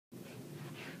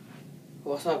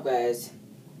What's up, guys?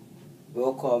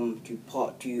 Welcome to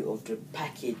part 2 of the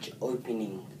package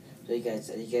opening. So you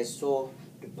guys saw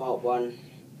the part 1.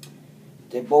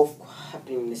 They're both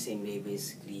happening the same day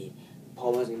basically.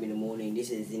 Part 1's gonna be in the morning,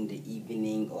 this is in the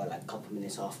evening or like a couple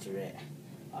minutes after it.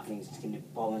 I think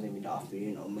part 1's gonna be in the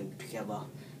afternoon or maybe together,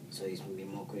 so it's gonna be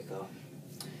more quicker.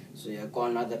 So yeah, I got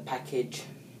another package.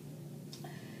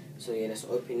 So yeah, let's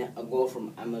open it. I got it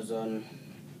from Amazon.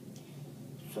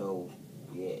 So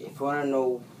yeah, if you wanna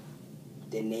know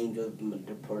the names of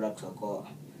the products I got,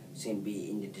 it's gonna be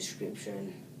in the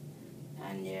description.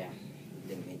 And yeah,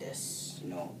 let me just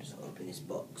open this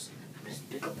box. Just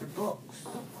pick up the box.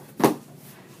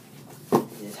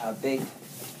 This is how big.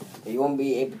 But you won't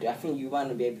be able to. I think you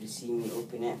wanna be able to see me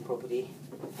open it properly.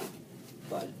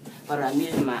 But I'm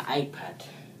using my iPad.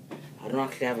 I don't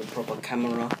actually have a proper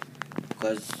camera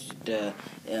because I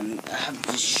have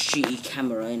this shitty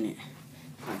camera in it.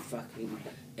 I can't fucking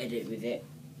edit with it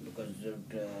because of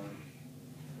the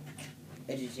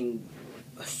editing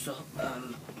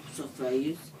software I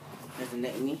use doesn't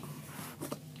let me.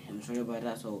 I'm sorry about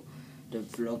that. So the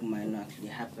vlog might not actually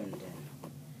happen then.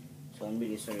 So I'm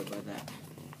really sorry about that.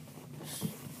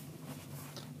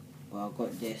 But I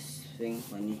got this thing.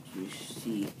 I need to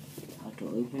see how to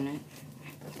open it.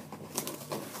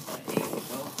 There we go.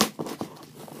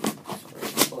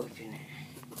 So open it.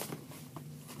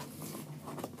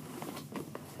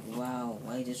 Wow,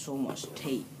 why is there so much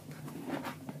tape?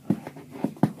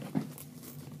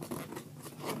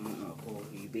 Oh,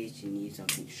 you basically need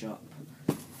something sharp.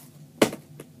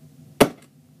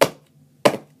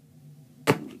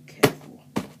 Be careful.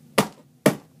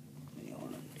 There we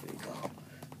go.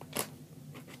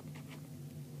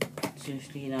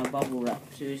 Seriously, now bubble wrap.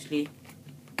 Seriously?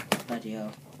 Bloody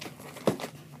hell.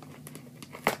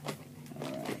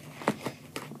 Alright.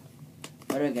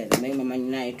 Alright guys, I made my Man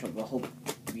United top. I hope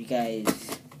you guys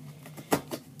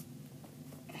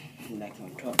like my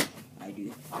top. I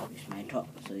do. It's my top,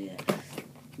 so yeah.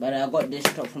 But I got this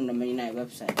top from the Man United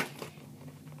website.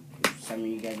 If some of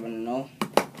you guys want to know.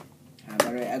 But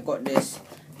I got this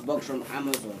box from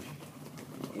Amazon.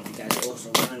 If you guys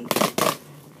also want to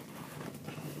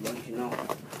know.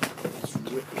 Let's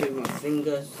rip through my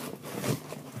fingers.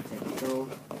 There we go.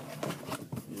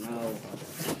 No.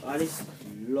 Oh, this is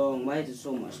long. Why is there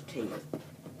so much tape?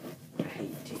 I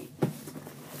hate tape.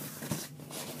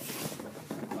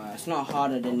 It's not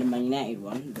harder than the Man United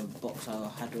one, the box I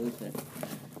had to open.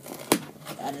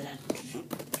 I just had to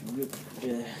rip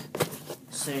the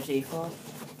sellotape off.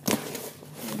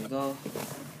 There we go.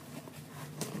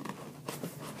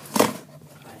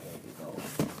 There we go.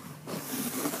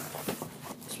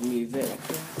 Let's move it.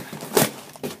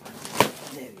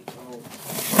 There we go.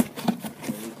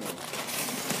 There we go.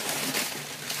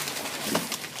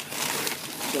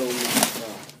 So much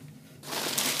stuff.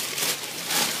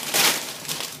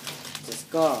 The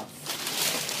scarf.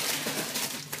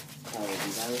 That was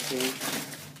embarrassing.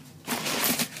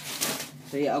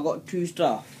 So yeah, I got 2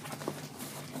 stuff.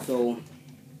 So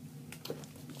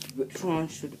which one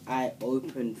should I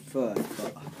open first?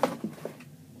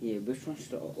 Yeah, which one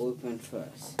should I open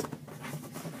first?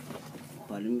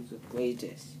 But let me wait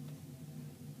this.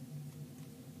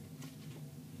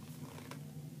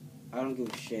 I don't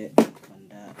give a shit on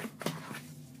that.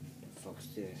 The fuck's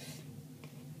this?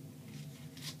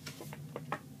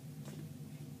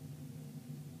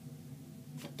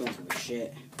 Don't give a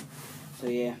shit. So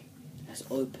yeah, let's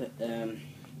open.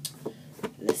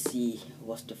 Let's see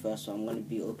what's the first one. I'm gonna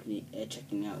be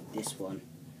checking out this one.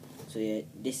 So yeah,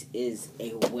 this is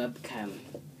a webcam,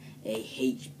 a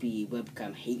HP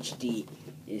webcam. HD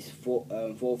is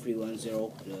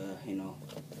 4310. I'm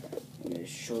gonna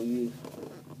show you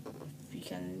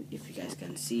if you guys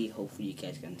can see. Hopefully you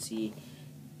guys can see.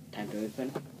 Time to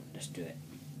open. Let's do it.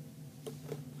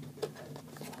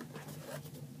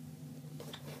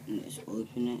 Let's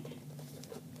open it.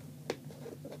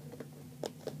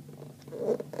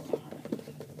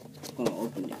 I'm gonna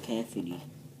open it carefully.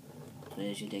 So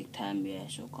it should take time, yeah,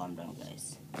 so calm down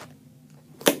guys.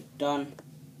 Done.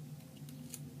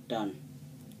 Done.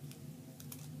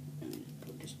 Let me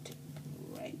put this tip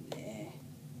right there.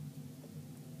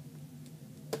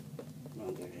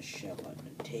 I'm gonna just shove out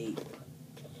the tape.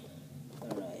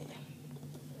 Alright.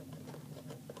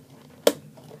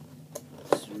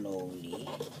 Slowly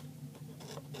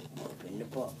open the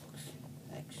box.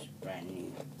 That's brand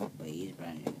new, but it is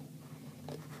brand new.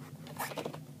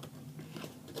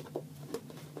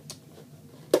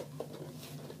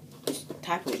 This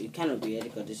type of, it cannot be it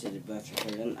because this is a birthday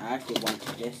present. I actually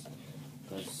wanted this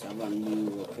because I want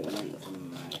new equipment for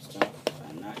my stuff,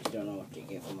 and I actually don't know what to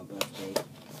get for my birthday.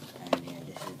 And yeah,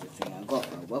 this is the thing I got,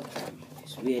 a webcam.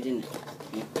 It's weird, isn't it?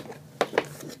 Yeah.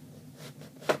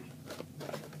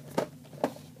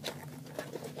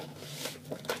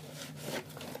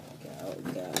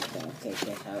 Okay,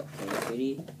 get out. Okay,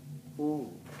 ready?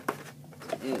 Ooh,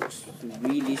 it looks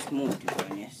really small, to be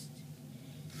honest.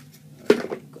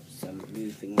 Got some blue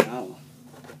thing now.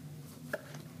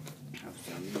 Have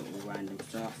some little random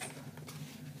stuff.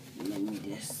 Let me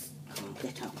just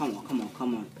get out. Come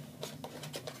on.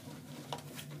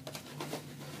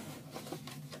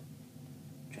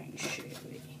 Trying to show you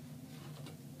already.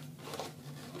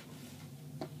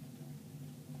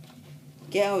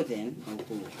 Get out then. Oh,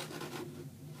 cool.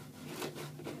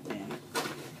 Then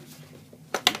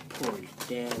pull.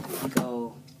 There we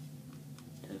go.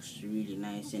 That looks really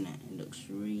nice, isn't it? It looks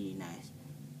really nice.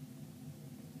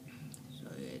 So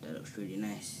yeah, that looks really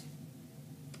nice.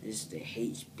 This is the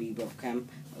HP webcam.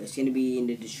 It's gonna be in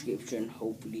the description,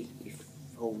 hopefully it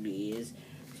is.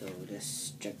 So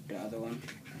let's check the other one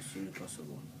as soon as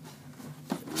possible.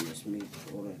 So let's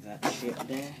move all of that shit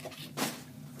there.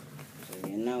 So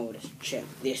yeah, now let's check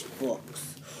this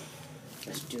box.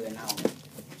 Let's do it now.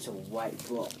 It's a white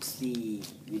box, see,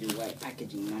 with the white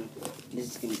packaging, man. This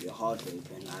is gonna be hard to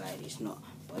open. I like it's not,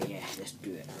 but yeah, let's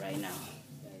do it right now,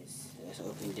 guys. Let's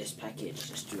open this package.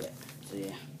 Let's do it. So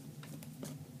yeah.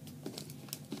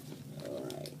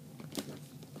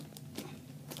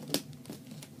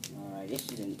 Alright,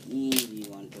 this is an easy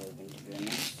one to open, to be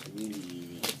honest. Really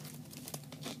easy.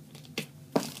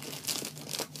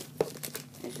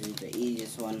 This is the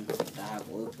easiest one that I have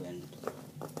opened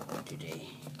today,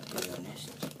 to be honest.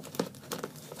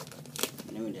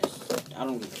 Let me just, I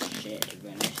don't give a shit, to be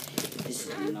honest. This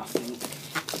is nothing,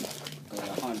 because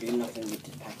I can't do nothing with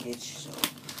this package, so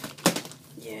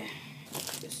yeah.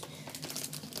 Just,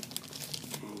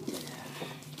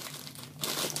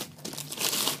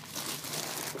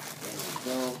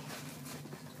 go.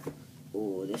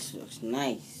 Oh, this looks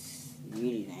nice,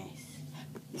 really nice.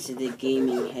 This is the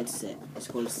gaming headset. It's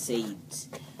called Sage.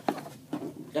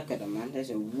 Look at them, man. There's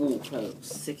a wolf. That looks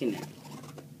sick in it.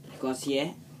 You can't see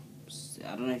it.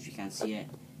 I don't know if you can see it,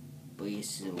 but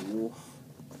it's a wolf.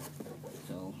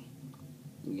 So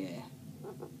yeah.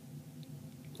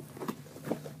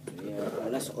 Well,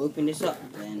 let's open this up.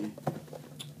 Then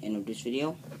end of this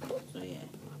video. So yeah.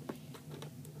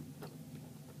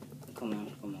 Come on.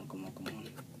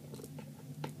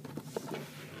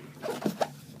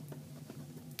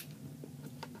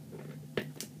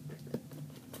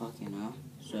 Fucking hell.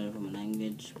 Sorry for my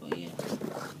language, but yeah.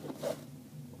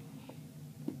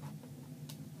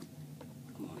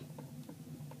 Come on.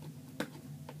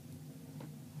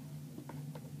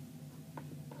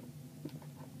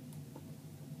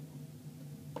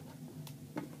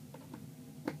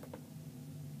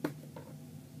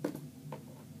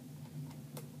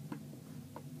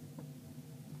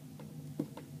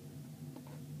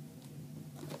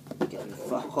 Get the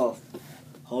fuck off.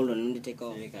 Hold on, let me take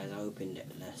off. Okay guys, I opened it.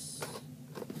 Let's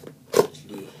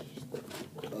actually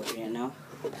open it now.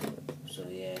 So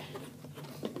yeah,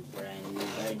 brand new.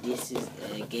 This is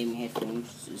gaming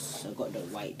headphones. I got the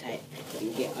white type.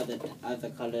 You can get other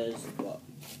colors, but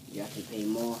you have to pay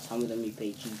more. Some of them you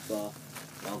pay cheaper.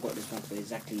 But I got this one for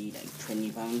exactly like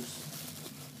 £20.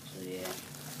 So yeah,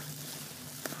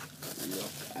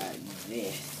 look at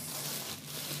this.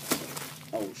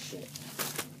 Oh shit.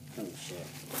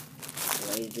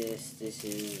 What is this? This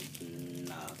is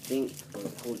nothing.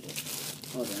 Hold it.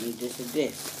 Hold on, this is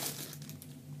this.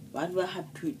 Why do I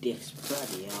have two discs?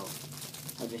 Bloody hell.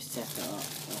 I'll just set it up.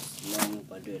 That's long,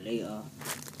 but I'll do it later.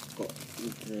 Got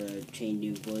the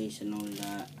changing voice and all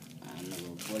that. And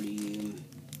the volume.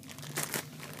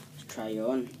 Let's try it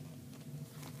on.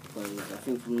 Because I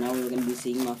think from now we're going to be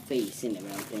seeing my face in it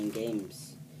when I'm playing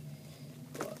games.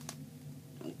 But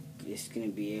it's going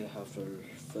to be after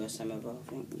first time ever, I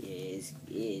think. Yeah, it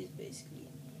is basically.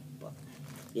 But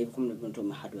they come up and told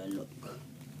me, how do I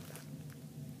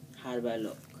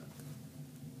look?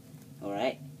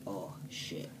 Alright? Oh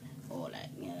shit. Oh,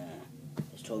 like, yeah.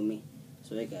 Just told me.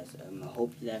 So hey guys, I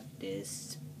hope you like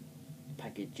this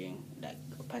packaging, like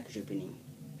package opening.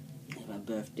 It's my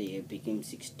birthday, I became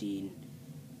 16.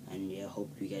 And yeah,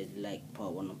 hope you guys like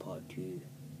part 1 and part 2.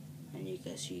 And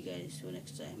see you guys for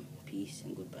next time. Peace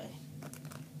and goodbye.